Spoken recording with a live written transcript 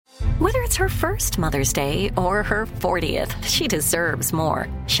Whether it's her first Mother's Day or her 40th, she deserves more.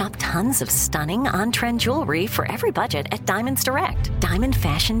 Shop tons of stunning on-trend jewelry for every budget at Diamonds Direct. Diamond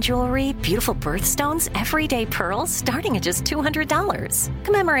fashion jewelry, beautiful birthstones, everyday pearls starting at just $200.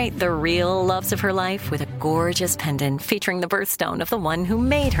 Commemorate the real loves of her life with a gorgeous pendant featuring the birthstone of the one who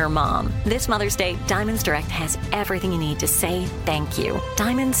made her mom. This Mother's Day, Diamonds Direct has everything you need to say thank you.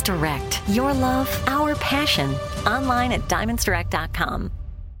 Diamonds Direct. Your love, our passion. Online at diamondsdirect.com.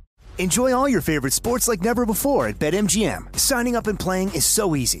 Enjoy all your favorite sports like never before at BetMGM. Signing up and playing is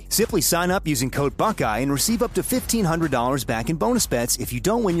so easy. Simply sign up using code Buckeye and receive up to $1,500 back in bonus bets if you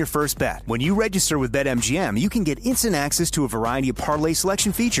don't win your first bet. When you register with BetMGM, you can get instant access to a variety of parlay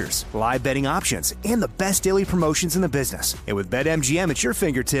selection features, live betting options, and the best daily promotions in the business. And with BetMGM at your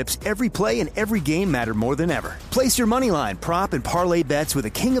fingertips, every play and every game matter more than ever. Place your moneyline, prop, and parlay bets with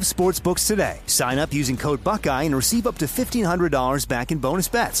the king of sportsbooks today. Sign up using code Buckeye and receive up to $1,500 back in bonus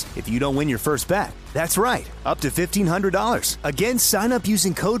bets if you don't win your first bet. That's right, up to $1,500. Again, sign up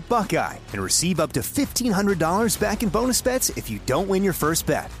using code Buckeye and receive up to $1,500 back in bonus bets if you don't win your first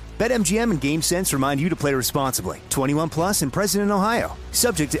bet. BetMGM and GameSense remind you to play responsibly. 21 plus and present in Ohio.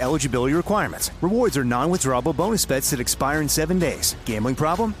 Subject to eligibility requirements. Rewards are non-withdrawable bonus bets that expire in 7 days. Gambling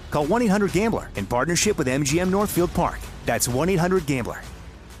problem? Call 1-800-GAMBLER in partnership with MGM Northfield Park. That's 1-800-GAMBLER.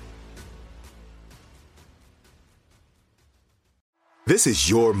 This is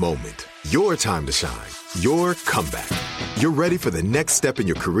your moment, your time to shine, your comeback. You're ready for the next step in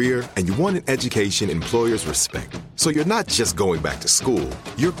your career, and you want an education employers respect. So you're not just going back to school,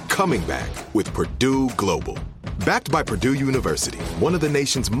 you're coming back with Purdue Global. Backed by Purdue University, one of the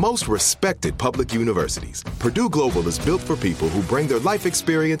nation's most respected public universities, Purdue Global is built for people who bring their life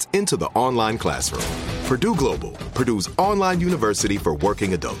experience into the online classroom. Purdue Global, Purdue's online university for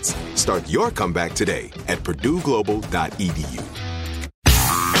working adults. Start your comeback today at purdueglobal.edu.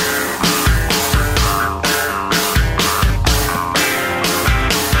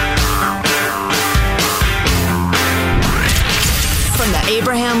 From the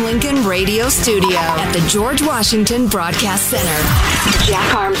Abraham Lincoln Radio Studio at the George Washington Broadcast Center,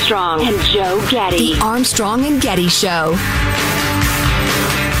 Jack Armstrong and Joe Getty. The Armstrong and Getty Show.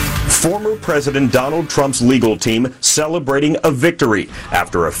 Former President Donald Trump's legal team celebrating a victory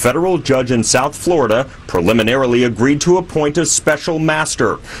after a federal judge in South Florida preliminarily agreed to appoint a special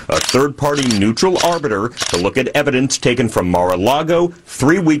master, a third-party neutral arbiter, to look at evidence taken from Mar-a-Lago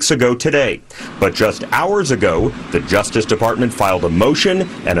 3 weeks ago today. But just hours ago, the Justice Department filed a motion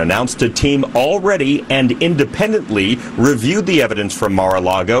and announced a team already and independently reviewed the evidence from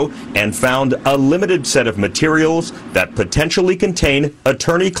Mar-a-Lago and found a limited set of materials that potentially contain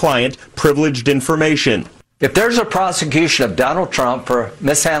attorney-client privileged information. If there's a prosecution of Donald Trump for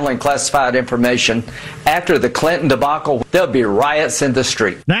mishandling classified information after the Clinton debacle, there'll be riots in the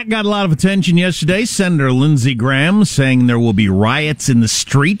street. That got a lot of attention yesterday. Senator Lindsey Graham saying there will be riots in the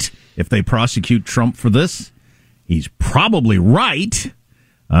street if they prosecute Trump for this. He's probably right.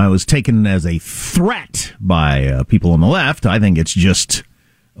 It was taken as a threat by people on the left. I think it's just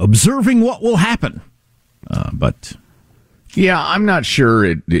observing what will happen. But yeah, I'm not sure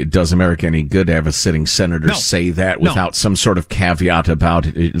it does America any good to have a sitting senator say that without some sort of caveat about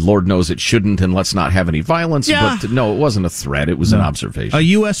it. Lord knows it shouldn't, and let's not have any violence. Yeah. But no, it wasn't a threat. It was an observation. A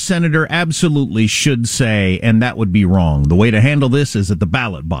U.S. senator absolutely should say, and that would be wrong. The way to handle this is at the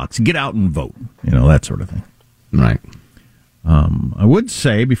ballot box. Get out and vote. You know, that sort of thing. Right. I would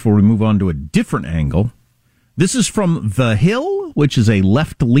say, before we move on to a different angle, this is from The Hill, which is a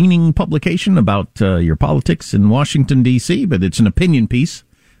left-leaning publication about your politics in Washington, D.C., but it's an opinion piece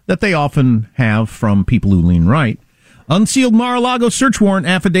that they often have from people who lean right. Unsealed Mar-a-Lago search warrant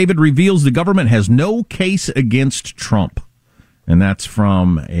affidavit reveals the government has no case against Trump. And that's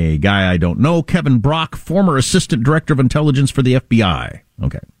from a guy I don't know, Kevin Brock, former assistant director of intelligence for the FBI.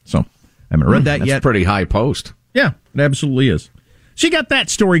 Okay, so I haven't read that yet. That's a pretty high post. Yeah, it absolutely is. So you got that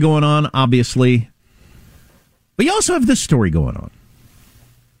story going on, obviously. But you also have this story going on.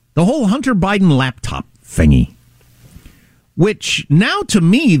 The whole Hunter Biden laptop thingy. Which now, to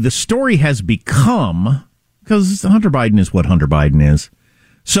me, the story has become, because Hunter Biden is what Hunter Biden is.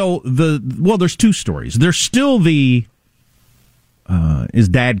 So, there's two stories. There's still the, is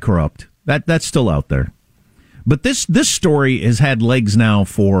dad corrupt? That's still out there. But this story has had legs now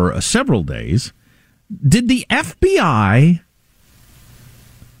for several days. Did the FBI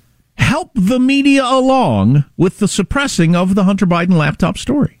help the media along with the suppressing of the Hunter Biden laptop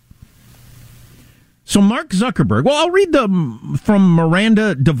story? So Mark Zuckerberg, well, I'll read from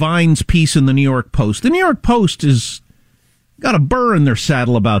Miranda Devine's piece in the New York Post. The New York Post has got a burr in their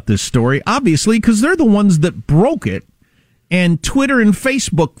saddle about this story, obviously, because they're the ones that broke it And Twitter and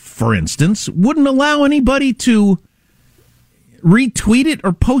Facebook, for instance, wouldn't allow anybody to retweet it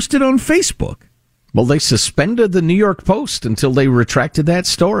or post it on Facebook. Well, they suspended the New York Post until they retracted that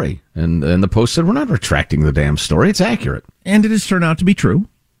story. And the Post said, we're not retracting the damn story. It's accurate. And it has turned out to be true.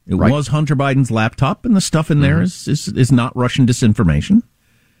 It was Hunter Biden's laptop, and the stuff in there is not Russian disinformation.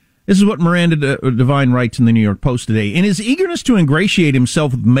 This is what Miranda Devine writes in the New York Post today. In his eagerness to ingratiate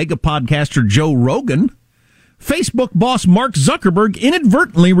himself with mega podcaster Joe Rogan, Facebook boss Mark Zuckerberg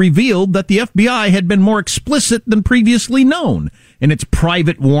inadvertently revealed that the FBI had been more explicit than previously known in its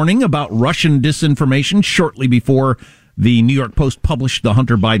private warning about Russian disinformation shortly before the New York Post published the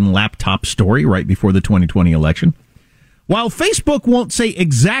Hunter Biden laptop story right before the 2020 election. While Facebook won't say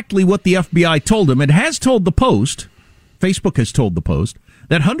exactly what the FBI told him, it has told the Post, Facebook has told the Post,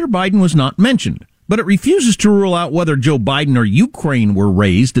 that Hunter Biden was not mentioned, but it refuses to rule out whether Joe Biden or Ukraine were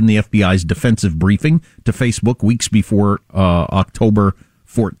raised in the FBI's defensive briefing to Facebook weeks before October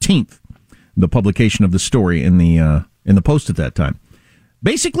 14th, the publication of the story in the Post at that time.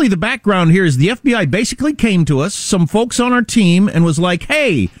 Basically, the background here is the FBI basically came to us, some folks on our team, and was like,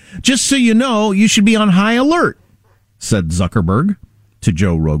 hey, just so you know, you should be on high alert, said Zuckerberg to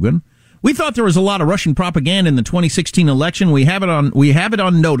Joe Rogan. We thought there was a lot of Russian propaganda in the 2016 election. We have it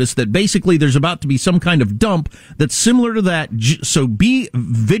on notice that basically there's about to be some kind of dump that's similar to that, so be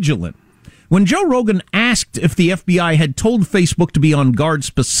vigilant. When Joe Rogan asked if the FBI had told Facebook to be on guard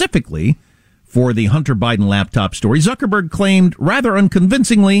specifically for the Hunter Biden laptop story, Zuckerberg claimed rather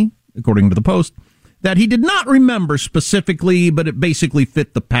unconvincingly, according to the Post, that he did not remember specifically, but it basically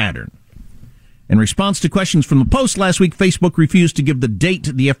fit the pattern. In response to questions from the Post last week, Facebook refused to give the date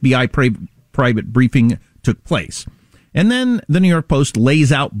the FBI private briefing took place. And then the New York Post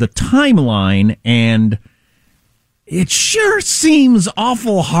lays out the timeline, and it sure seems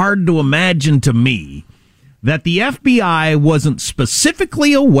awful hard to imagine to me that the FBI wasn't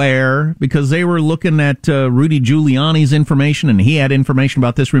specifically aware because they were looking at Rudy Giuliani's information, and he had information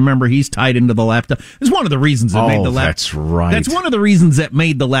about this. Remember, he's tied into the laptop. It's one of the reasons that made the laptop. That's right. That's one of the reasons that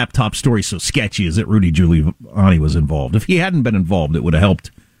made the laptop story so sketchy, is that Rudy Giuliani was involved. If he hadn't been involved, it would have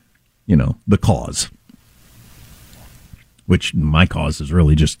helped, the cause. Which my cause is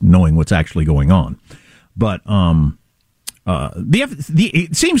really just knowing what's actually going on. But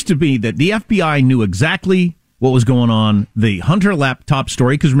it seems to be that the FBI knew exactly what was going on. The Hunter laptop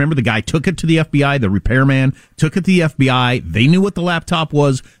story, because remember, the guy took it to the FBI, the repairman took it to the FBI. They knew what the laptop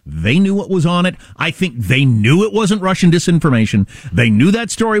was. They knew what was on it. I think they knew it wasn't Russian disinformation. They knew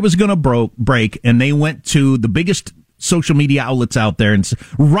that story was going to break, and they went to the biggest social media outlets out there, and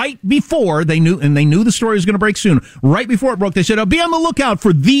right before they knew the story was going to break soon, right before it broke, they said, oh, be on the lookout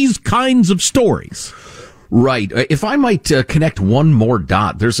for these kinds of stories. Right. If I might connect one more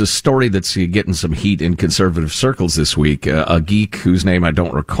dot, there's a story that's getting some heat in conservative circles this week. A geek whose name I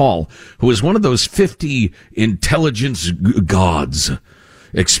don't recall, who is one of those 50 intelligence gods,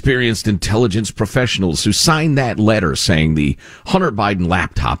 experienced intelligence professionals who signed that letter saying the Hunter Biden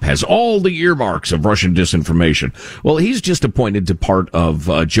laptop has all the earmarks of Russian disinformation. Well, he's just appointed to part of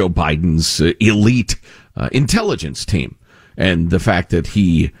Joe Biden's elite intelligence team. And the fact that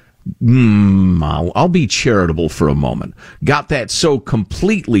he I'll be charitable for a moment, got that so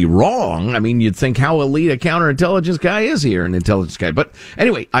completely wrong. I mean, you'd think, how elite a counterintelligence guy is he, or an intelligence guy? But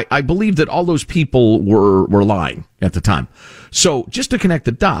anyway, I believe that all those people were lying at the time. So just to connect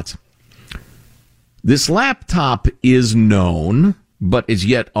the dots, this laptop is known, but is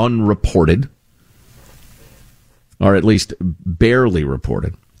yet unreported, or at least barely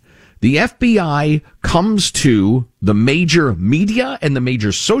reported. The FBI comes to the major media and the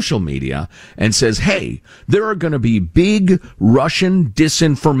major social media and says, hey, there are going to be big Russian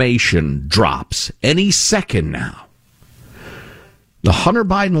disinformation drops any second now. The Hunter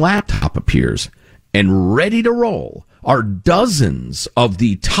Biden laptop appears, and ready to roll are dozens of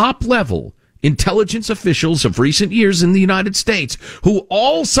the top-level intelligence officials of recent years in the United States who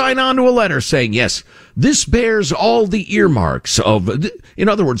all sign on to a letter saying, yes, this bears all the earmarks of, in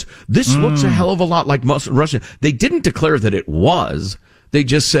other words, this looks a hell of a lot like Russia. They didn't declare that it was. They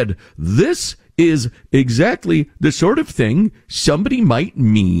just said, this is exactly the sort of thing somebody might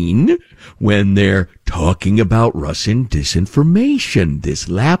mean when they're talking about Russian disinformation. This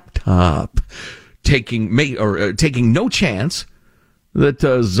laptop taking no chance that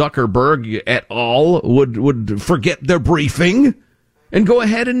Zuckerberg et al. would forget their briefing and go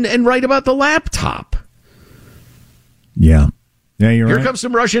ahead and write about the laptop. Yeah, you're right. Here comes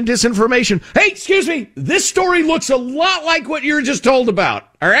some Russian disinformation. Hey, excuse me, this story looks a lot like what you were just told about,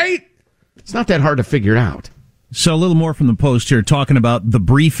 all right? It's not that hard to figure out. So a little more from the Post here, talking about the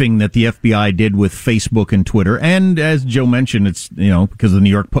briefing that the FBI did with Facebook and Twitter. And as Joe mentioned, it's, because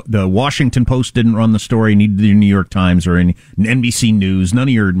the Washington Post didn't run the story, neither the New York Times or any NBC News. None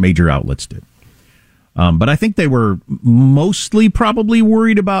of your major outlets did. But I think they were mostly probably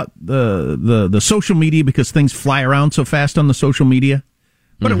worried about the social media because things fly around so fast on the social media.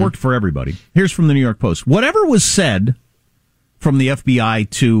 But it worked for everybody. Here's from the New York Post. Whatever was said from the FBI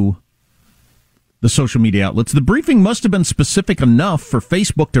to the social media outlets, the briefing must have been specific enough for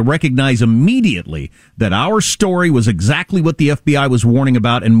Facebook to recognize immediately that our story was exactly what the FBI was warning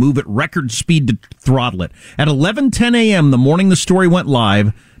about and move at record speed to throttle it. At 11:10 a.m. the morning the story went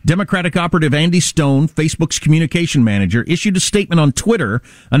live, Democratic operative Andy Stone, Facebook's communication manager, issued a statement on Twitter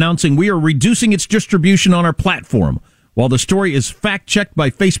announcing we are reducing its distribution on our platform, while the story is fact-checked by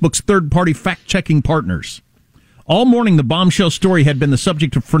Facebook's third-party fact-checking partners. All morning, the bombshell story had been the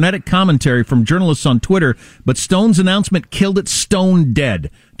subject of frenetic commentary from journalists on Twitter, but Stone's announcement killed it stone dead.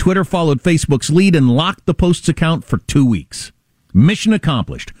 Twitter followed Facebook's lead and locked the Post's account for 2 weeks. Mission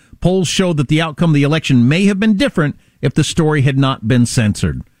accomplished. Polls show that the outcome of the election may have been different if the story had not been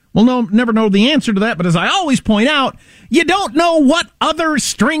censored. We'll never know the answer to that, but as I always point out, you don't know what other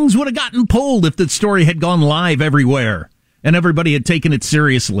strings would have gotten pulled if the story had gone live everywhere and everybody had taken it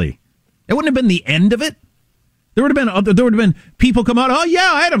seriously. It wouldn't have been the end of it. There would have been people come out. Oh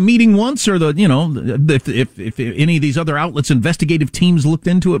yeah, I had a meeting once, or if any of these other outlets' investigative teams looked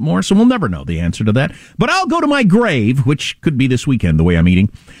into it more. So we'll never know the answer to that. But I'll go to my grave, which could be this weekend, the way I'm eating.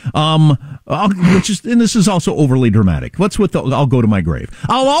 And this is also overly dramatic. I'll go to my grave.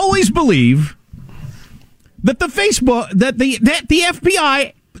 I'll always believe that the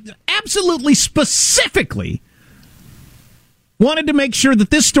FBI absolutely specifically wanted to make sure that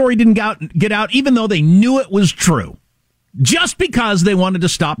this story didn't get out, even though they knew it was true, just because they wanted to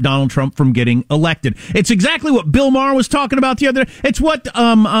stop Donald Trump from getting elected. It's exactly what Bill Maher was talking about the other day. It's what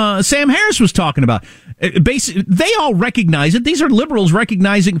Sam Harris was talking about. Basically, they all recognize it. These are liberals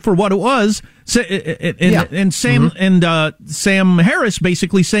recognizing for what it was, and Sam Harris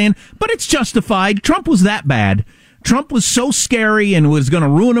basically saying, but it's justified. Trump was that bad. Trump was so scary and was going to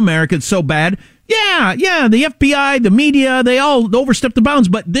ruin America. It's so bad. Yeah, the FBI, the media, they all overstepped the bounds,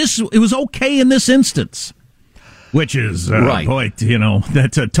 but it was okay in this instance. Which is, right. Boy,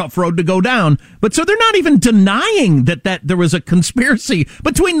 that's a tough road to go down. But so they're not even denying that there was a conspiracy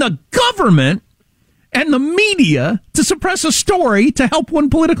between the government and the media to suppress a story to help one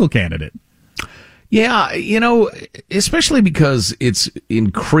political candidate. Yeah, especially because it's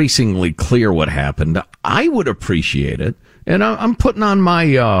increasingly clear what happened. I would appreciate it. And I'm putting on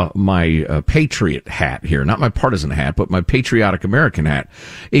my patriot hat here, not my partisan hat, but my patriotic American hat.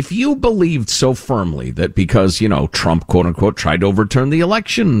 If you believed so firmly that because, Trump, quote unquote, tried to overturn the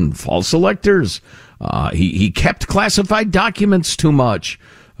election, false electors, he kept classified documents too much,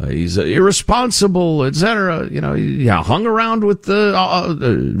 he's irresponsible, etc. Hung around with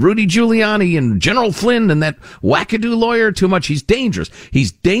Rudy Giuliani and General Flynn and that wackadoo lawyer too much. He's dangerous.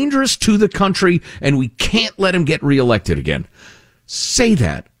 He's dangerous to the country, and we can't let him get reelected again. Say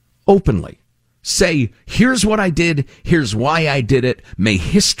that openly. Say, here's what I did. Here's why I did it. May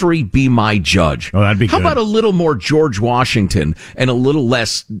history be my judge. Oh, that'd be good. How about a little more George Washington and a little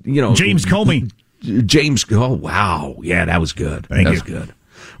less, James Comey. Oh, wow. Yeah, that was good. Thank you. That was good.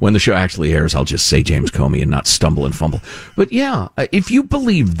 When the show actually airs, I'll just say James Comey and not stumble and fumble. But yeah, if you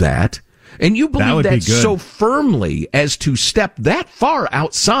believe that, and you believe that so firmly as to step that far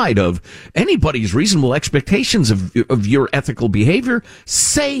outside of anybody's reasonable expectations of your ethical behavior,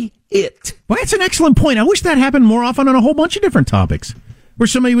 say it. Well, that's an excellent point. I wish that happened more often on a whole bunch of different topics, where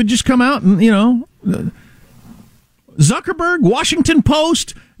somebody would just come out and, Zuckerberg, Washington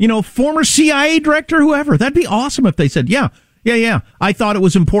Post, former CIA director, whoever. That'd be awesome if they said, yeah, I thought it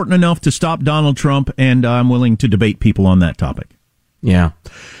was important enough to stop Donald Trump, and I'm willing to debate people on that topic. Yeah.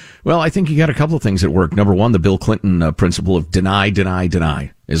 Well, I think you got a couple of things at work. Number one, the Bill Clinton principle of deny, deny,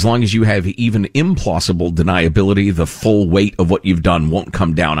 deny. As long as you have even implausible deniability, the full weight of what you've done won't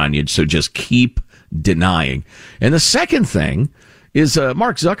come down on you. So just keep denying. And the second thing is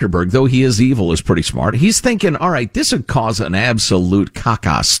Mark Zuckerberg, though he is evil, is pretty smart. He's thinking, all right, this would cause an absolute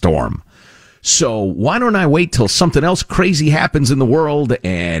caca storm. So why don't I wait till something else crazy happens in the world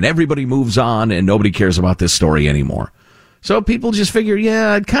and everybody moves on and nobody cares about this story anymore? So people just figure,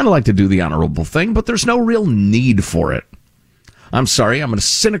 yeah, I'd kind of like to do the honorable thing, but there's no real need for it. I'm sorry, I'm not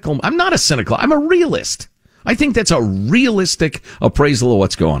a cynical, I'm a realist. I think that's a realistic appraisal of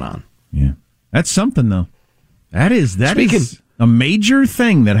what's going on. Yeah. That's something, though. That is a major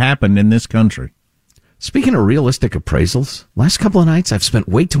thing that happened in this country. Speaking of realistic appraisals, last couple of nights I've spent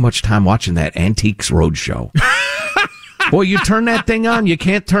way too much time watching that Antiques Roadshow. Boy, you turn that thing on, you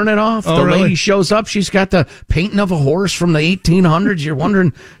can't turn it off. Oh, the really? lady shows up, she's got the painting of a horse from the 1800s. You're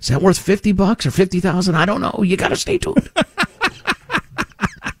wondering, is that worth $50 or $50,000? I don't know. You got to stay tuned.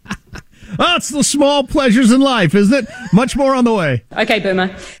 Oh, it's the small pleasures in life, isn't it? Much more on the way. Okay, Boomer.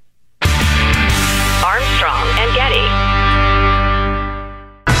 Armstrong and Getty.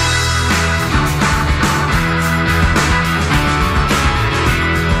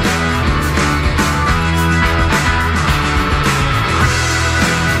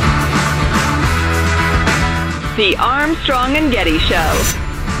 The Armstrong and Getty Show.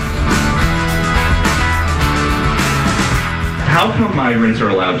 How come migrants are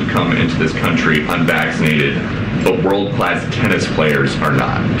allowed to come into this country unvaccinated, but world-class tennis players are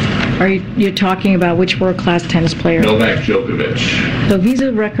not? Are you talking about which world-class tennis player? Novak Djokovic. The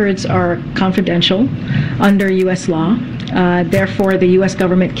visa records are confidential under U.S. law. Therefore, the U.S.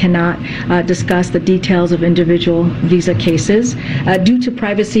 government cannot discuss the details of individual visa cases due to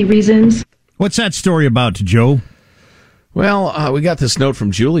privacy reasons. What's that story about, Joe? Well, we got this note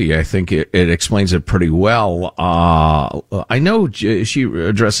from Julie. I think it explains it pretty well. I know she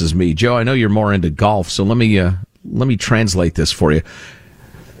addresses me. Joe, I know you're more into golf, so let me translate this for you.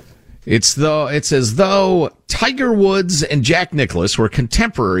 It's as though Tiger Woods and Jack Nicklaus were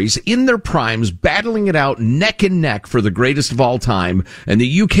contemporaries in their primes, battling it out neck and neck for the greatest of all time, and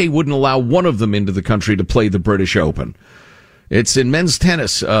the UK wouldn't allow one of them into the country to play the British Open. It's in men's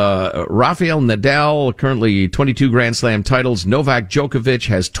tennis. Rafael Nadal, currently 22 Grand Slam titles. Novak Djokovic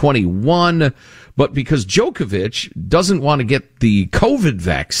has 21. But because Djokovic doesn't want to get the COVID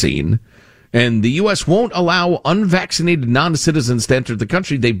vaccine, and the U.S. won't allow unvaccinated non-citizens to enter the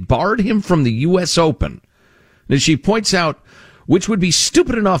country, they barred him from the U.S. Open. And she points out, which would be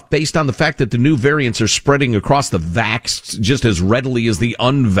stupid enough based on the fact that the new variants are spreading across the vaxxed just as readily as the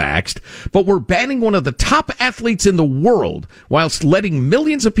unvaxxed. But we're banning one of the top athletes in the world whilst letting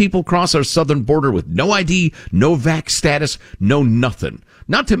millions of people cross our southern border with no ID, no vax status, no nothing.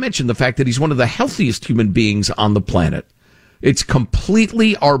 Not to mention the fact that he's one of the healthiest human beings on the planet. It's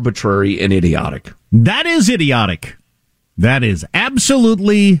completely arbitrary and idiotic. That is idiotic. That is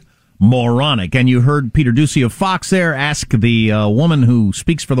absolutely moronic. And you heard Peter Ducey of Fox there ask the woman who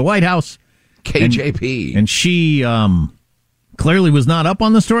speaks for the White House, KJP, and she clearly was not up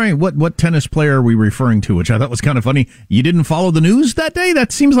on the story. What tennis player are we referring to? Which I thought was kind of funny. You didn't follow the news that day?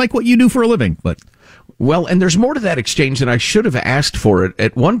 That seems like what you do for a living. But well, and there's more to that exchange, and I should have asked for it.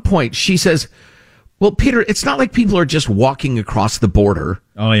 At one point, she says, well, Peter, it's not like people are just walking across the border.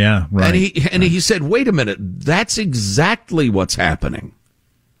 Oh, yeah, right. And he said, wait a minute, that's exactly what's happening.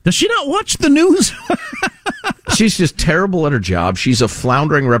 Does she not watch the news? She's just terrible at her job. She's a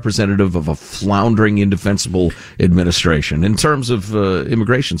floundering representative of a floundering, indefensible administration in terms of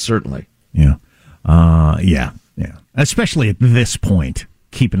immigration, certainly. Yeah. Yeah. Especially at this point,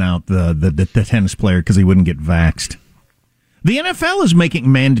 keeping out the tennis player because he wouldn't get vaxxed. The NFL is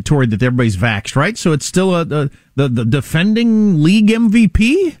making mandatory that everybody's vaxxed, right? So it's still the defending league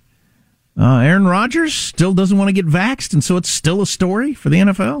MVP? Aaron Rodgers still doesn't want to get vaxxed, and so it's still a story for the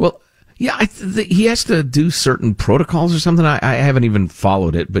NFL? Well, yeah, he has to do certain protocols or something. I haven't even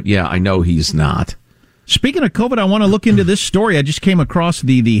followed it, but yeah, I know he's not. Speaking of COVID, I want to look into this story. I just came across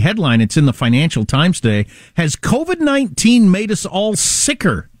the headline. It's in the Financial Times today. Has COVID-19 made us all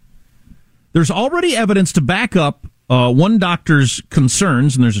sicker? There's already evidence to back up one doctor's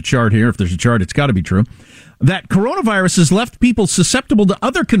concerns, and there's a chart here. If there's a chart, it's got to be true, that coronavirus has left people susceptible to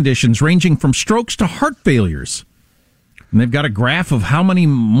other conditions ranging from strokes to heart failures. And they've got a graph of how many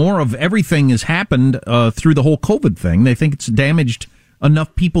more of everything has happened through the whole COVID thing. They think it's damaged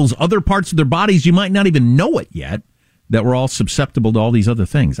enough people's other parts of their bodies, you might not even know it yet, that we're all susceptible to all these other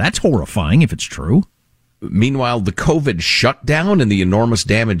things. That's horrifying if it's true. Meanwhile, the COVID shutdown and the enormous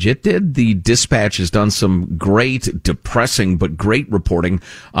damage it did, the Dispatch has done some great, depressing, but great reporting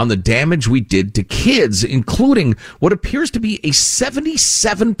on the damage we did to kids, including what appears to be a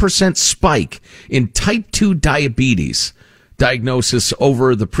 77% spike in type 2 diabetes diagnosis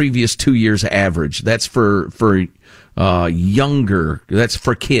over the previous 2 years average. That's for younger, that's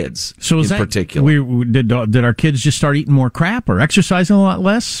for kids in particular. Did our kids just start eating more crap or exercising a lot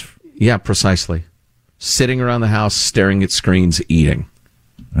less? Yeah, precisely. Sitting around the house, staring at screens, eating.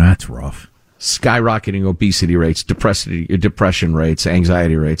 That's rough. Skyrocketing obesity rates, depression rates,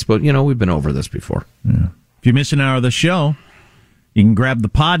 anxiety rates. But, we've been over this before. Yeah. If you miss an hour of the show, you can grab the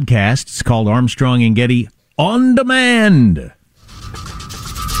podcast. It's called Armstrong and Getty On Demand.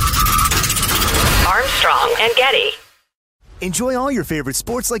 Armstrong and Getty. Enjoy all your favorite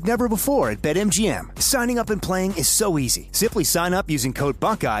sports like never before at BetMGM. Signing up and playing is so easy. Simply sign up using code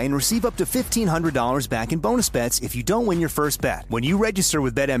Buckeye and receive up to $1,500 back in bonus bets if you don't win your first bet. When you register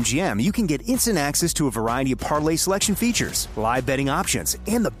with BetMGM, you can get instant access to a variety of parlay selection features, live betting options,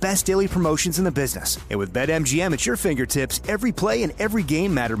 and the best daily promotions in the business. And with BetMGM at your fingertips, every play and every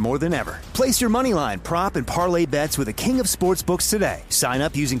game matter more than ever. Place your moneyline, prop, and parlay bets with the king of sportsbooks today. Sign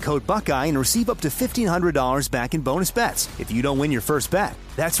up using code Buckeye and receive up to $1,500 back in bonus bets if you don't win your first bet.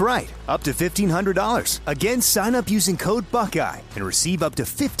 That's right, up to $1,500. Again, sign up using code Buckeye and receive up to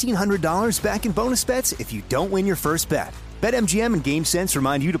 $1,500 back in bonus bets if you don't win your first bet. BetMGM and GameSense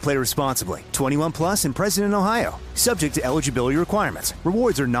remind you to play responsibly. 21 plus and present in Ohio. Subject to eligibility requirements.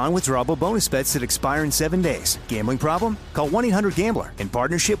 Rewards are non-withdrawable bonus bets that expire in 7 days. Gambling problem? Call 1-800-GAMBLER in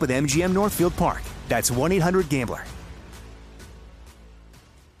partnership with MGM Northfield Park. That's 1-800-GAMBLER.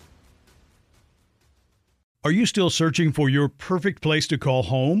 Are you still searching for your perfect place to call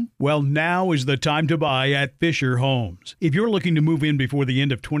home? Well, now is the time to buy at Fisher Homes. If you're looking to move in before the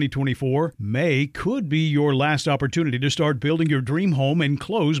end of 2024, May could be your last opportunity to start building your dream home and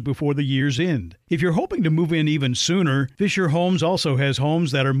close before the year's end. If you're hoping to move in even sooner, Fisher Homes also has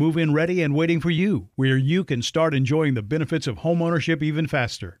homes that are move-in ready and waiting for you, where you can start enjoying the benefits of homeownership even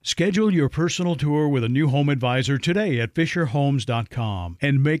faster. Schedule your personal tour with a new home advisor today at FisherHomes.com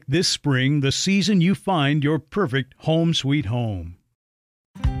and make this spring the season you find your perfect home sweet home.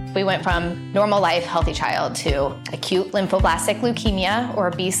 We went from normal life, healthy child to acute lymphoblastic leukemia,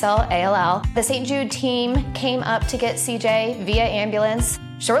 or B-cell ALL. The St. Jude team came up to get CJ via ambulance.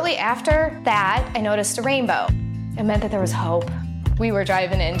 Shortly after that, I noticed a rainbow. It meant that there was hope. We were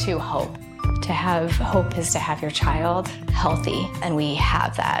driving into hope. To have hope is to have your child healthy, and we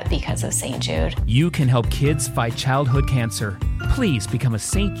have that because of St. Jude. You can help kids fight childhood cancer. Please become a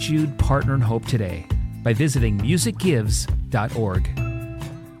St. Jude Partner in Hope today by visiting musicgives.org.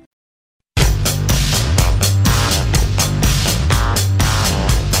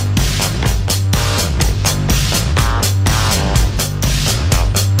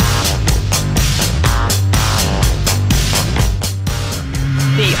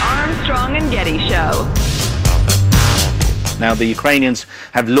 The Armstrong and Getty Show. Now, the Ukrainians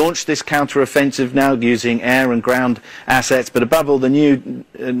have launched this counter-offensive now using air and ground assets, but above all, the new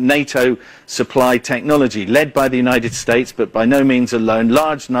NATO supply technology, led by the United States, but by no means alone.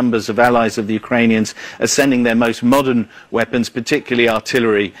 Large numbers of allies of the Ukrainians are sending their most modern weapons, particularly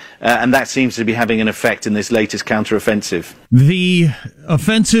artillery, and that seems to be having an effect in this latest counter-offensive. The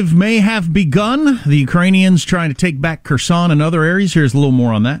offensive may have begun. The Ukrainians trying to take back Kherson and other areas. Here's a little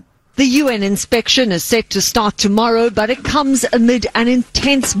more on that. The UN inspection is set to start tomorrow, but it comes amid an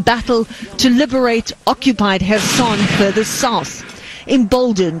intense battle to liberate occupied Kherson further south.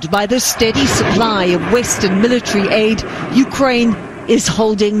 Emboldened by the steady supply of Western military aid, Ukraine is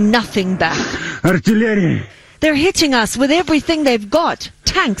holding nothing back. Artillery. They're hitting us with everything they've got.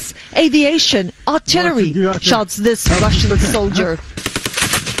 Tanks, aviation, artillery, shouts this Russian soldier.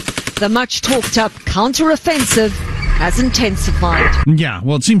 The much talked up counter-offensive has intensified. Yeah,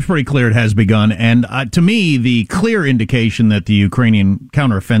 well, it seems pretty clear it has begun. And to me, the clear indication that the Ukrainian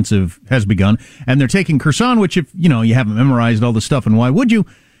counteroffensive has begun, and they're taking Kherson, which, if you haven't memorized all the stuff, and why would you,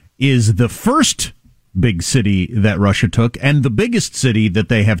 is the first big city that Russia took and the biggest city that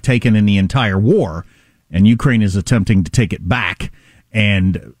they have taken in the entire war. And Ukraine is attempting to take it back.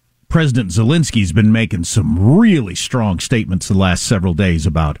 And President Zelensky's been making some really strong statements the last several days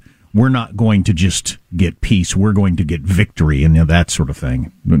about, we're not going to just get peace, we're going to get victory, and that sort of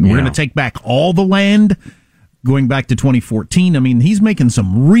thing. We're going to take back all the land, going back to 2014. I mean, he's making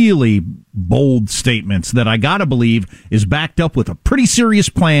some really bold statements that I got to believe is backed up with a pretty serious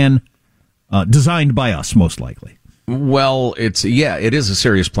plan designed by us, most likely. Well, it is a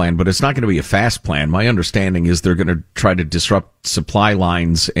serious plan, but it's not going to be a fast plan. My understanding is they're going to try to disrupt supply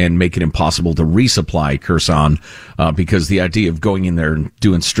lines and make it impossible to resupply Kherson, because the idea of going in there and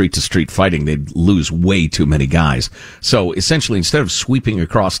doing street-to-street fighting, they'd lose way too many guys. So essentially, instead of sweeping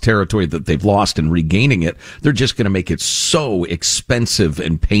across territory that they've lost and regaining it, they're just going to make it so expensive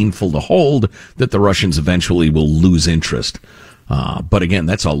and painful to hold that the Russians eventually will lose interest. But again,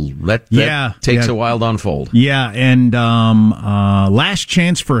 that takes a while to unfold. Yeah, and last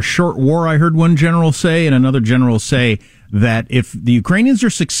chance for a short war, I heard one general say, and another general say that if the Ukrainians are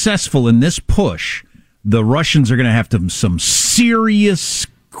successful in this push, the Russians are going to have some serious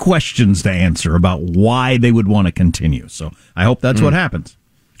questions to answer about why they would want to continue. So I hope that's what happens.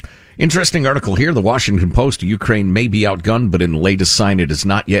 Interesting article here. The Washington Post. Ukraine may be outgunned, but in the latest sign, it is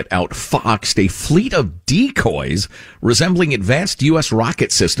not yet outfoxed. A fleet of decoys resembling advanced U.S.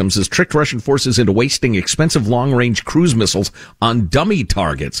 rocket systems has tricked Russian forces into wasting expensive long-range cruise missiles on dummy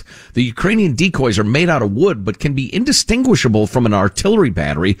targets. The Ukrainian decoys are made out of wood, but can be indistinguishable from an artillery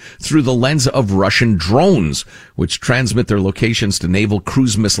battery through the lens of Russian drones, which transmit their locations to naval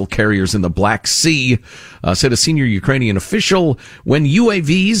cruise missile carriers in the Black Sea, said a senior Ukrainian official. When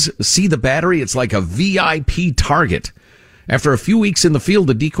UAVs see the battery, it's like a VIP target. After a few weeks in the field,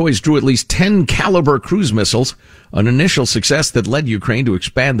 the decoys drew at least 10 caliber cruise missiles, an initial success that led Ukraine to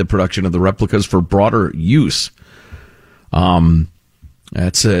expand the production of the replicas for broader use.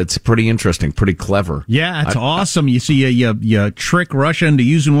 It's pretty interesting, pretty clever. Yeah, it's awesome. You see, you trick Russia into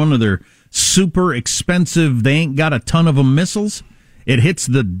using one of their super expensive, they ain't got a ton of them missiles. It hits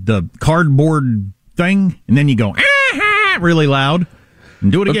the cardboard thing, and then you go, really loud.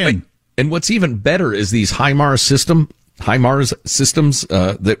 And do it again. And what's even better is these HIMARS systems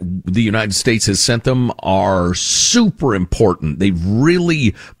that the United States has sent them are super important. They've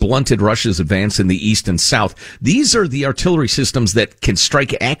really blunted Russia's advance in the east and south. These are the artillery systems that can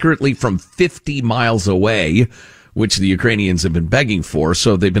strike accurately from 50 miles away, which the Ukrainians have been begging for.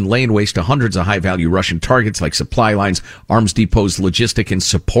 So they've been laying waste to hundreds of high-value Russian targets like supply lines, arms depots, logistic and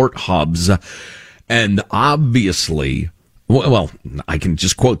support hubs. And obviously, well, I can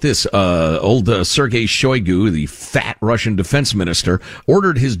just quote this. Old Sergei Shoigu, the fat Russian defense minister,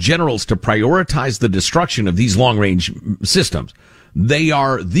 ordered his generals to prioritize the destruction of these long-range systems. They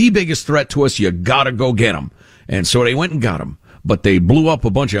are the biggest threat to us. You gotta go get them. And so they went and got them. But they blew up a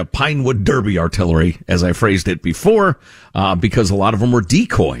bunch of Pinewood Derby artillery, as I phrased it before, because a lot of them were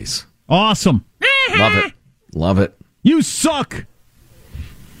decoys. Awesome. Love it. Love it. You suck.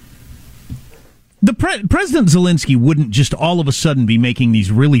 The President Zelensky wouldn't just all of a sudden be making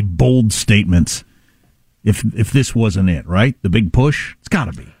these really bold statements if this wasn't it, right? The big push? It's got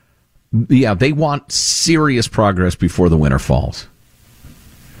to be. Yeah, they want serious progress before the winter falls.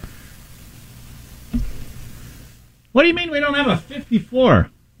 What do you mean we don't have a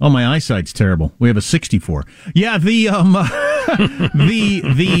 54? Oh, my eyesight's terrible. We have a 64. Yeah, the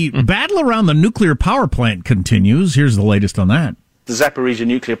battle around the nuclear power plant continues. Here's the latest on that. The Zaporizhzhia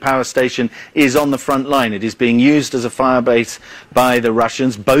nuclear power station is on the front line. It is being used as a firebase by the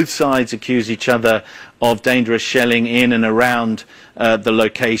Russians. Both sides accuse each other of dangerous shelling in and around the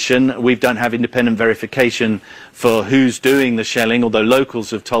location. We don't have independent verification for who's doing the shelling, although locals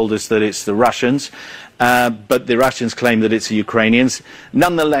have told us that it's the Russians. But the Russians claim that it's the Ukrainians.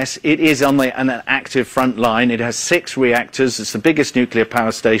 Nonetheless, it is on an active front line. It has 6 reactors. It's the biggest nuclear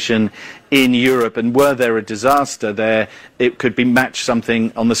power station in Europe. And were there a disaster there, it could be matched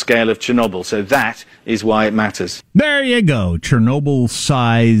something on the scale of Chernobyl. So that is why it matters. There you go.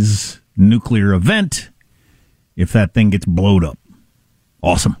 Chernobyl-size nuclear event if that thing gets blowed up.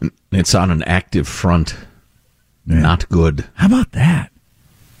 Awesome. It's on an active front. Yeah. Not good. How about that?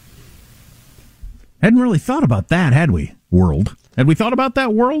 Hadn't really thought about that, had we, world? Had we thought about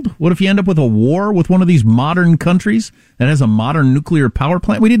that, world? What if you end up with a war with one of these modern countries that has a modern nuclear power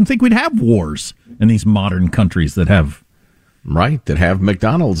plant? We didn't think we'd have wars in these modern countries that have... Right, that have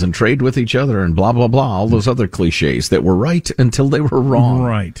McDonald's and trade with each other and blah, blah, blah, all those other cliches that were right until they were wrong.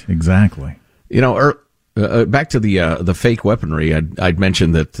 Right, exactly. You know, back to the fake weaponry, I'd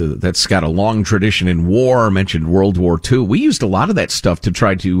mentioned that that's got a long tradition in war. I mentioned World War II. We used a lot of that stuff to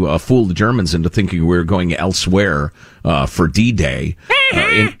try to fool the Germans into thinking we were going elsewhere for D-Day.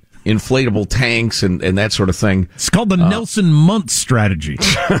 Inflatable tanks and that sort of thing. It's called the Nelson Muntz strategy.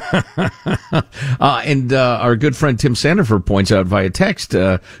 And our good friend Tim Sandifer points out via text,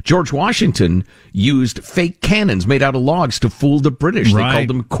 George Washington used fake cannons made out of logs to fool the British. Right. They called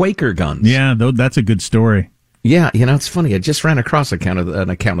them Quaker guns. Yeah, that's a good story. Yeah, you know, it's funny. I just ran across an account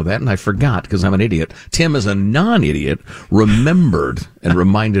of that, and I forgot because I'm an idiot. Tim, as a non-idiot, remembered and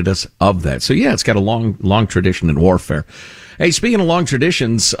reminded us of that. So, yeah, it's got a long tradition in warfare. Hey, speaking of long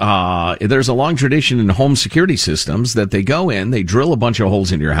traditions, there's a long tradition in home security systems that they go in, they drill a bunch of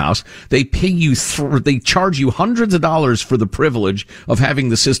holes in your house, they pay you, they charge you hundreds of dollars for the privilege of having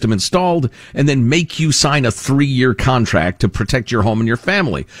the system installed, and then make you sign a 3-year contract to protect your home and your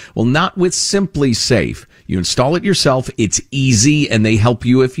family. Well, not with Simply Safe. You install it yourself. It's easy, and they help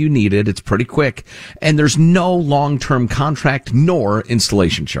you if you need it. It's pretty quick, and there's no long-term contract nor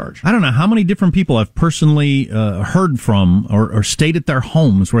installation charge. I don't know how many different people I've personally heard from or stayed at their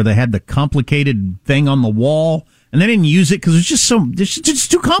homes where they had the complicated thing on the wall, and they didn't use it because it's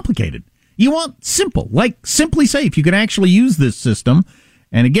just too complicated. You want simple, like Simply Safe. You can actually use this system,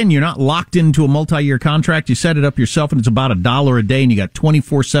 And again, you're not locked into a multi-year contract. You set it up yourself, and it's about $1 a day, and you got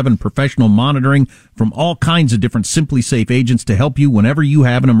 24/7 professional monitoring from all kinds of different Simply Safe agents to help you whenever you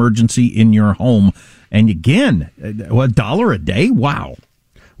have an emergency in your home. And again, $1 a day? Wow.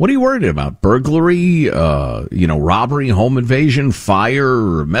 What are you worried about? Burglary, robbery, home invasion,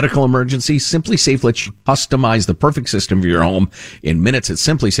 fire, medical emergency? Simply Safe lets you customize the perfect system for your home in minutes at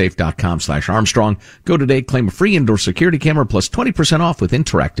simplysafe.com/Armstrong. Go today, claim a free indoor security camera plus 20% off with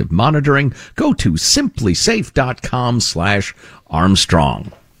interactive monitoring. Go to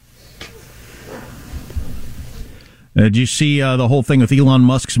simplysafe.com/Armstrong. Did you see the whole thing with Elon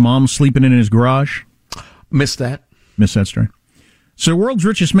Musk's mom sleeping in his garage? Missed that story. So the world's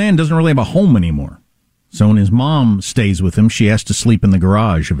richest man doesn't really have a home anymore. So when his mom stays with him, she has to sleep in the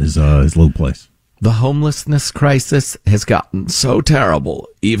garage of his little place. The homelessness crisis has gotten so terrible,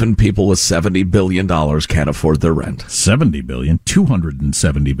 even people with $70 billion can't afford their rent. $70 billion?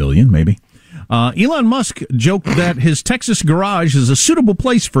 $270 billion, maybe. Elon Musk joked that his Texas garage is a suitable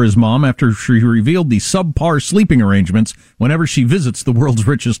place for his mom after she revealed the subpar sleeping arrangements whenever she visits the world's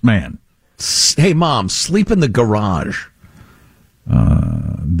richest man. Hey, Mom, sleep in the garage.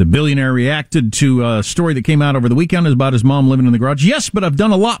 The billionaire reacted to a story that came out over the weekend about his mom living in the garage. Yes, but I've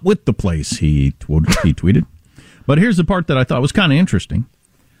done a lot with the place, he tweeted. But here's the part that I thought was kind of interesting.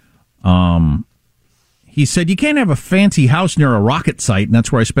 He said, you can't have a fancy house near a rocket site, and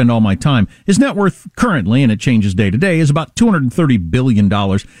that's where I spend all my time. His net worth currently, and it changes day to day, is about $230 billion.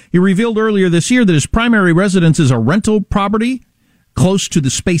 He revealed earlier this year that his primary residence is a rental property close to the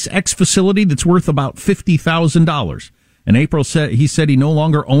SpaceX facility that's worth about $50,000. In April, he said he no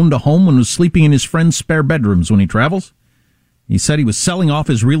longer owned a home and was sleeping in his friend's spare bedrooms when he travels. He said he was selling off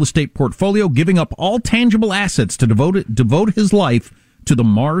his real estate portfolio, giving up all tangible assets to devote his life to the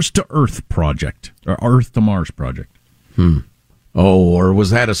Mars to Earth project, or Earth to Mars project. Oh, or was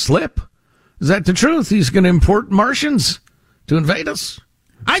that a slip? Is that the truth? He's going to import Martians to invade us,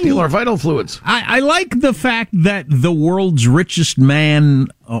 steal our vital fluids. I like the fact that the world's richest man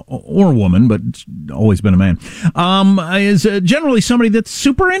or woman, but it's always been a man, is generally somebody that's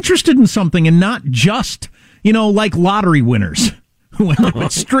super interested in something and not just, like lottery winners who end up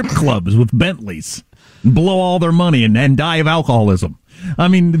at strip clubs with Bentleys and blow all their money and die of alcoholism. I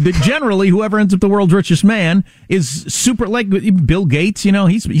mean, generally, whoever ends up the world's richest man is super, like Bill Gates,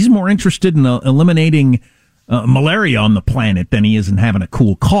 he's more interested in eliminating malaria on the planet than he is in having a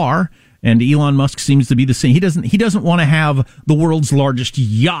cool car. And Elon Musk seems to be the same. He doesn't want to have the world's largest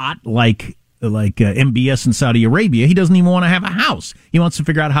yacht like MBS in Saudi Arabia. He doesn't even want to have a house. He wants to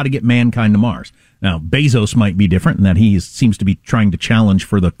figure out how to get mankind to Mars. Now, Bezos might be different in that he seems to be trying to challenge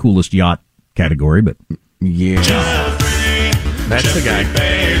for the coolest yacht category, but yeah. That's the guy.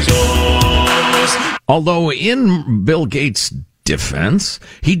 Bezos. Although in Bill Gates' defense,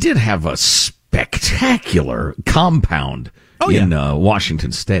 he did have a spectacular compound in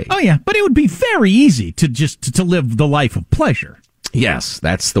Washington State. Oh, yeah, but it would be very easy to live the life of pleasure. Yes,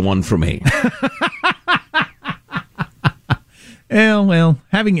 that's the one for me. Well,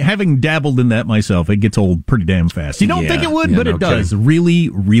 having dabbled in that myself, it gets old pretty damn fast. You don't think it would, but it does really,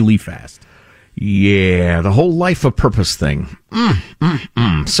 really fast. Yeah, the whole life of purpose thing.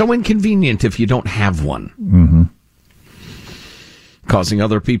 So inconvenient if you don't have one. Mm-hmm. Causing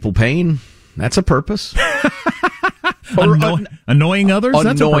other people pain, that's a purpose. Or annoying others? Annoyance.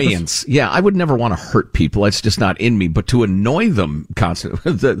 That's a purpose. Yeah, I would never want to hurt people. It's just not in me. But to annoy them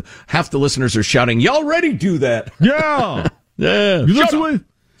constantly. Half the listeners are shouting, you already do that. Yeah. Yeah. That's the way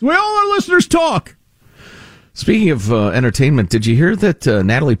all our listeners talk. Speaking of entertainment, did you hear that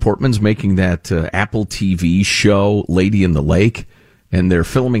Natalie Portman's making that Apple TV show, Lady in the Lake? And they're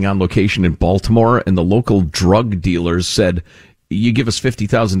filming on location in Baltimore, and the local drug dealers said, you give us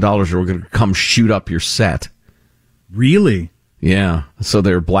 $50,000 or we're going to come shoot up your set. Really? Yeah. So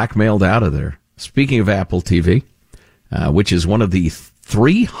they're blackmailed out of there. Speaking of Apple TV, which is one of the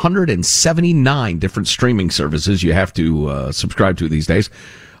 379 different streaming services you have to subscribe to these days,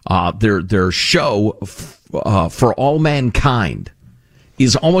 their show For All Mankind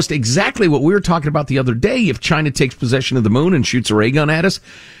is almost exactly what we were talking about the other day. If China takes possession of the moon and shoots a ray gun at us,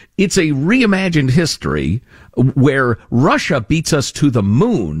 it's a reimagined history where Russia beats us to the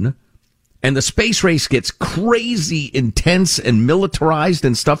moon and the space race gets crazy intense and militarized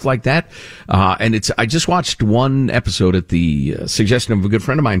and stuff like that. And I just watched one episode at the suggestion of a good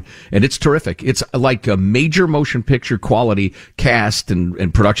friend of mine, and it's terrific. It's like a major motion picture quality cast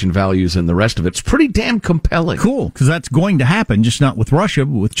and production values and the rest of it. It's pretty damn compelling. Cool, because that's going to happen, just not with Russia,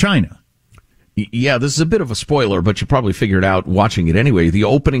 but with China. Yeah, this is a bit of a spoiler, but you probably figured out watching it anyway. The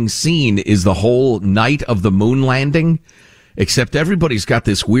opening scene is the whole night of the moon landing. except everybody's got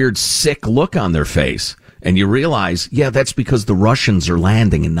this weird, sick look on their face. And you realize, that's because the Russians are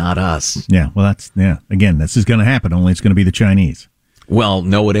landing and not us. Yeah, well, again, this is going to happen, only it's going to be the Chinese. Well,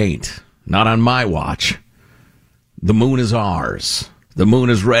 no, it ain't. Not on my watch. The moon is ours. The moon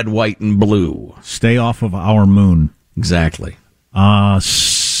is red, white, and blue. Stay off of our moon. Exactly.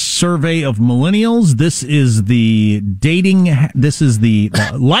 Survey of millennials. This is the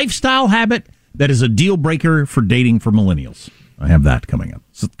lifestyle habit that is a deal breaker for dating for millennials. I have that coming up.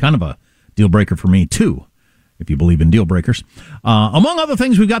 It's kind of a deal breaker for me, too, if you believe in deal breakers. Among other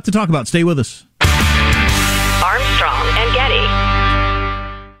things we've got to talk about. Stay with us. Armstrong and Getty.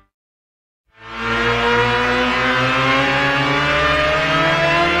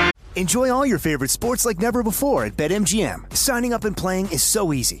 Enjoy all your favorite sports like never before at BetMGM. Signing up and playing is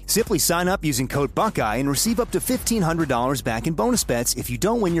so easy. Simply sign up using code Buckeye and receive up to $1,500 back in bonus bets if you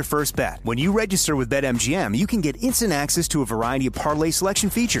don't win your first bet. When you register with BetMGM, you can get instant access to a variety of parlay selection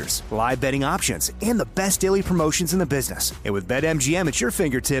features, live betting options, and the best daily promotions in the business. And with BetMGM at your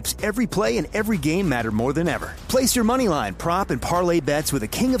fingertips, every play and every game matter more than ever. Place your moneyline, prop, and parlay bets with the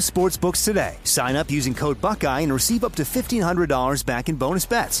king of sportsbooks today. Sign up using code Buckeye and receive up to $1,500 back in bonus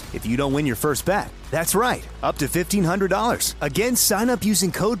bets if you don't win your first bet. That's right, up to $1,500. Again, sign up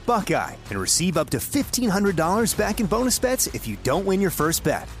using code Buckeye and receive up to $1,500 back in bonus bets if you don't win your first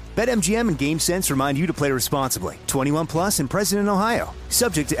bet. BetMGM and GameSense remind you to play responsibly. 21 plus and present in Ohio.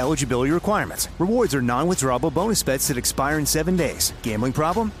 Subject to eligibility requirements. Rewards are non-withdrawable bonus bets that expire in 7 days. Gambling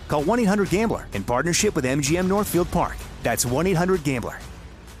problem? Call 1-800-GAMBLER in partnership with MGM Northfield Park. That's 1-800-GAMBLER.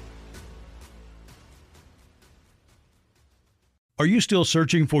 Are you still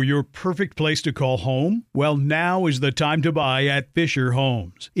searching for your perfect place to call home? Well, now is the time to buy at Fisher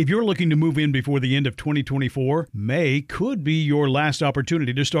Homes. If you're looking to move in before the end of 2024, May could be your last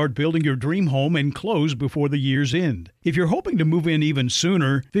opportunity to start building your dream home and close before the year's end. If you're hoping to move in even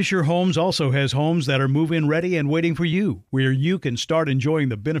sooner, Fisher Homes also has homes that are move-in ready and waiting for you, where you can start enjoying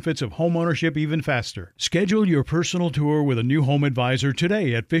the benefits of homeownership even faster. Schedule your personal tour with a new home advisor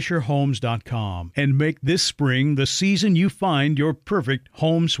today at FisherHomes.com and make this spring the season you find your perfect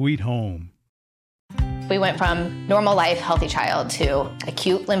home sweet home. We went from normal life, healthy child to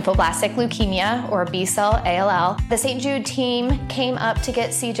acute lymphoblastic leukemia or B-cell ALL. The St. Jude team came up to get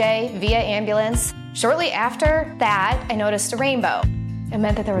CJ via ambulance. Shortly after that, I noticed a rainbow. It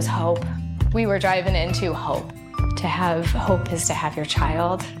meant that there was hope. We were driving into hope. To have hope is to have your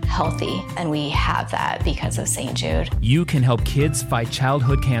child healthy, and we have that because of St. Jude. You can help kids fight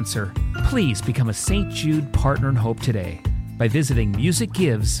childhood cancer. Please become a St. Jude Partner in Hope today by visiting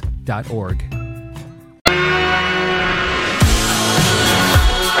musicgives.org.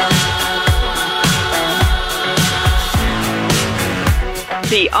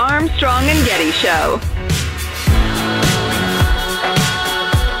 The Armstrong and Getty Show.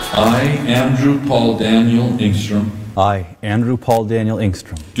 I, Andrew Paul Daniel Engstrom. I, Andrew Paul Daniel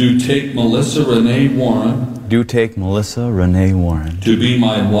Engstrom. Do take Melissa Renee Warren. Do take Melissa Renee Warren. To be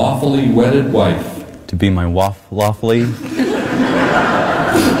my lawfully wedded wife. To be my lawfully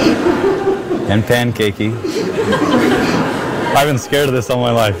and pancakey. I've been scared of this all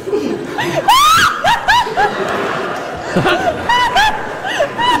my life.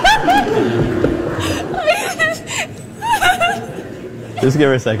 Just give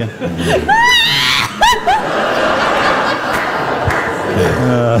her a second.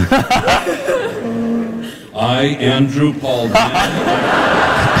 I, Andrew Paul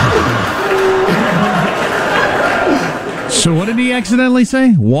So what did he accidentally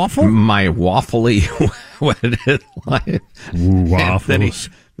say? Waffle? My waffly wedded life. Waffles.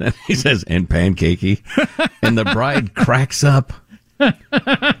 Then he says, and pancakey. And the bride cracks up.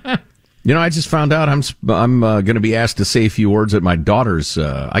 You know, I just found out I'm going to be asked to say a few words at my daughter's,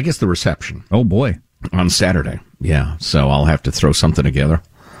 I guess, the reception. Oh, boy. On Saturday. Yeah, so I'll have to throw something together.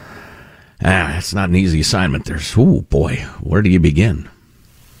 It's not an easy assignment. Oh, boy, where do you begin?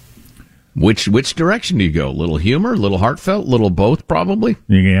 Which direction do you go? Little humor, little heartfelt, little both, probably?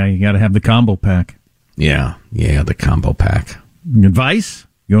 Yeah, you got to have the combo pack. Yeah, the combo pack. Advice?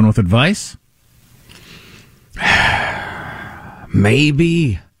 You going with advice?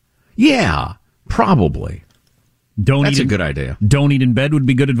 Maybe. Yeah, probably. That's a good idea. Don't eat in bed would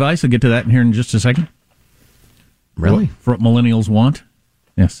be good advice. I'll get to that here in just a second. Really? For what millennials want.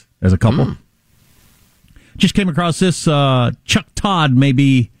 Yes, as a couple. Just came across this. Chuck Todd may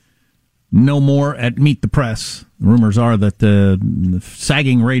be no more at Meet the Press. Rumors are that the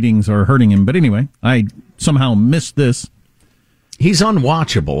sagging ratings are hurting him. But anyway, I somehow missed this. He's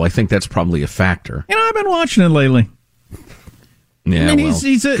unwatchable. I think that's probably a factor. You know, I've been watching it lately. Yeah,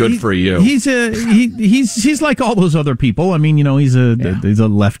 good for you. He's like all those other people. I mean, he's a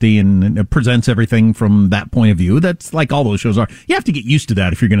lefty and presents everything from that point of view. That's like all those shows are. You have to get used to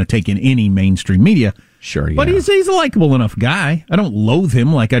that if you're going to take in any mainstream media. Sure, yeah. But he's a likable enough guy. I don't loathe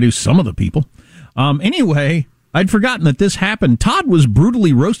him like I do some of the people. Anyway, I'd forgotten that this happened. Todd was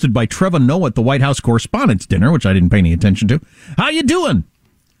brutally roasted by Trevor Noah at the White House Correspondents' Dinner, which I didn't pay any attention to. How you doing?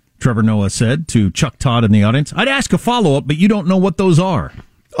 Trevor Noah said to Chuck Todd in the audience. I'd ask a follow-up, but you don't know what those are.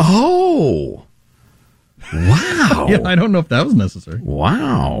 Oh. Wow. Yeah, I don't know if that was necessary.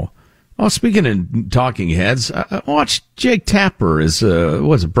 Wow. Oh, speaking of talking heads, I watched Jake Tapper is,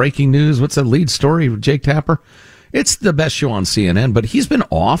 breaking news? What's the lead story of Jake Tapper? It's the best show on CNN, but he's been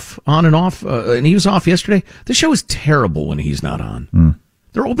on and off, and he was off yesterday. The show is terrible when he's not on.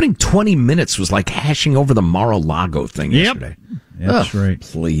 Their opening 20 minutes was like hashing over the Mar-a-Lago thing yesterday. That's right.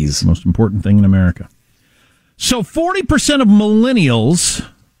 Please. Most important thing in America. So 40% of millennials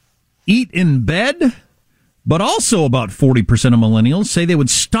eat in bed, but also about 40% of millennials say they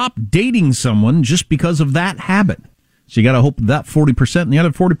would stop dating someone just because of that habit. So you got to hope that 40% and the other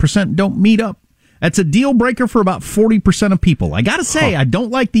 40% don't meet up. That's a deal breaker for about 40% of people. I got to say, I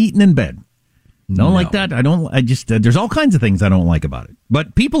don't like the eating in bed. Don't like that. There's all kinds of things I don't like about it.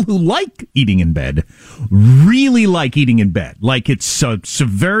 But people who like eating in bed really like eating in bed. Like it's a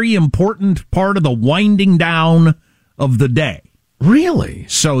very important part of the winding down of the day. Really?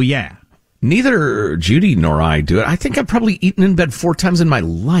 So, yeah. Neither Judy nor I do it. I think I've probably eaten in bed 4 times in my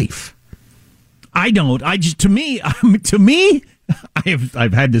life. I don't. To me,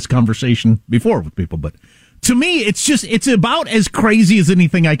 I've had this conversation before with people, but to me, it's about as crazy as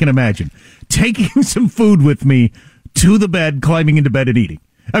anything I can imagine. Taking some food with me to the bed, climbing into bed and eating.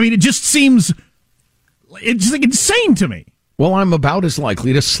 I mean, it's like insane to me. Well, I'm about as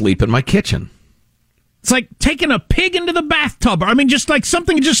likely to sleep in my kitchen. It's like taking a pig into the bathtub. I mean, just like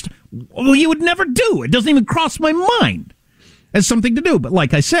something you would never do. It doesn't even cross my mind as something to do. But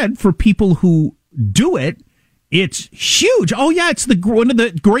like I said, for people who do it, it's huge. Oh, yeah, it's one of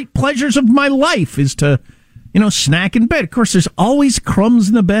the great pleasures of my life is to snack in bed. Of course, there's always crumbs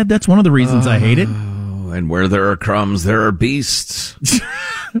in the bed. That's one of the reasons I hate it. And where there are crumbs, there are beasts.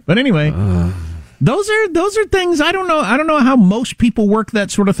 But anyway, those are things I don't know. I don't know how most people work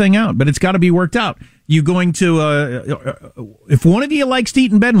that sort of thing out, but it's got to be worked out. You going to if one of you likes to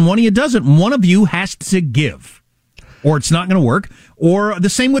eat in bed and one of you doesn't, one of you has to give, or it's not going to work. Or the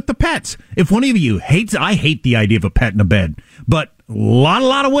same with the pets. If one of you I hate the idea of a pet in a bed, but a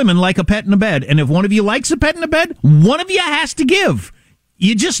lot of women like a pet in a bed. And if one of you likes a pet in a bed, one of you has to give.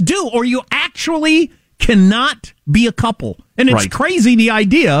 You just do, or you actually cannot be a couple. And it's crazy, the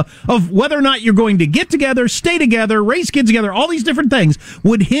idea of whether or not you're going to get together, stay together, raise kids together, all these different things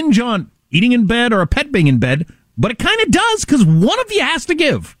would hinge on eating in bed or a pet being in bed. But it kind of does, because one of you has to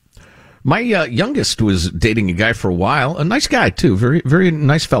give. My youngest was dating a guy for a while, a nice guy, too, very, very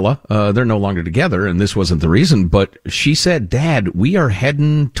nice fella. They're no longer together, and this wasn't the reason, but she said, Dad, we are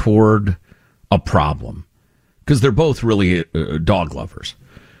heading toward a problem, because they're both really dog lovers.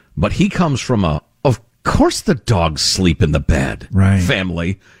 But he comes from of course the dogs sleep in the bed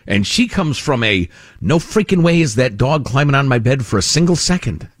family, and she comes from no freaking way is that dog climbing on my bed for a single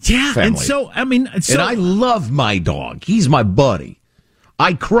second family. And so, and I love my dog. He's my buddy.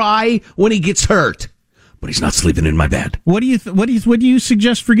 I cry when he gets hurt, but he's not sleeping in my bed. What do you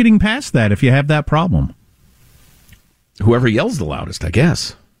suggest for getting past that if you have that problem? Whoever yells the loudest, I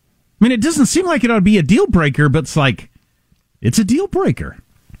guess. I mean, it doesn't seem like it ought to be a deal breaker, but it's a deal breaker.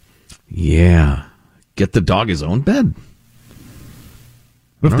 Yeah. Get the dog his own bed.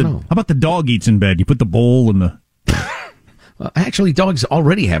 How about the dog eats in bed? You put the bowl in the... Actually, dogs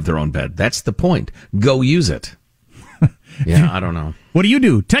already have their own bed. That's the point. Go use it. Yeah, I don't know. What do you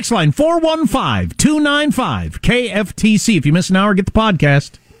do? Text line 415-295-KFTC. If you miss an hour, get the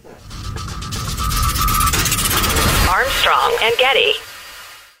podcast. Armstrong and Getty.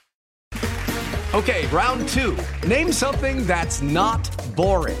 Okay, round 2. Name something that's not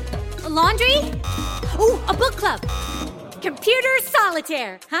boring. A laundry? Ooh, a book club. Computer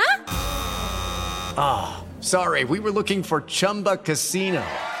solitaire, huh? Ah, sorry, we were looking for Chumba Casino.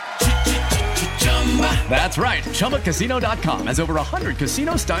 That's right. ChumbaCasino.com has over 100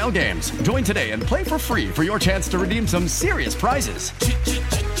 casino-style games. Join today and play for free for your chance to redeem some serious prizes.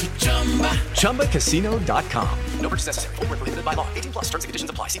 ChumbaCasino.com. No purchase necessary. Void where prohibited by law. 18+ terms and conditions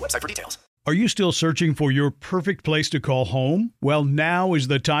apply. See website for details. Are you still searching for your perfect place to call home? Well, now is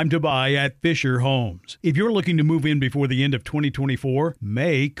the time to buy at Fisher Homes. If you're looking to move in before the end of 2024,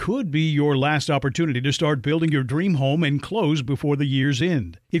 May could be your last opportunity to start building your dream home and close before the year's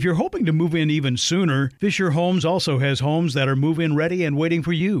end. If you're hoping to move in even sooner, Fisher Homes also has homes that are move-in ready and waiting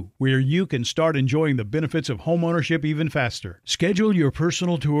for you, where you can start enjoying the benefits of homeownership even faster. Schedule your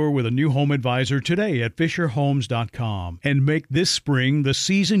personal tour with a new home advisor today at FisherHomes.com and make this spring the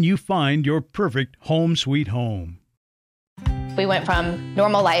season you find your perfect home sweet home. We went from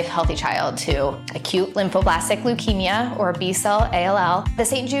normal life, healthy child to acute lymphoblastic leukemia or B-cell ALL. The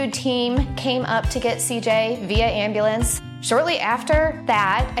St. Jude team came up to get CJ via ambulance. Shortly after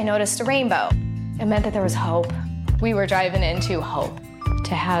that, I noticed a rainbow. It meant that there was hope. We were driving into hope.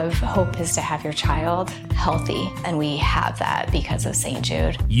 To have hope is to have your child healthy, and we have that because of St.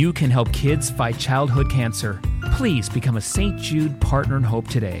 Jude. You can help kids fight childhood cancer. Please become a St. Jude Partner in Hope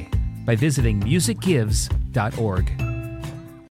today by visiting musicgives.org.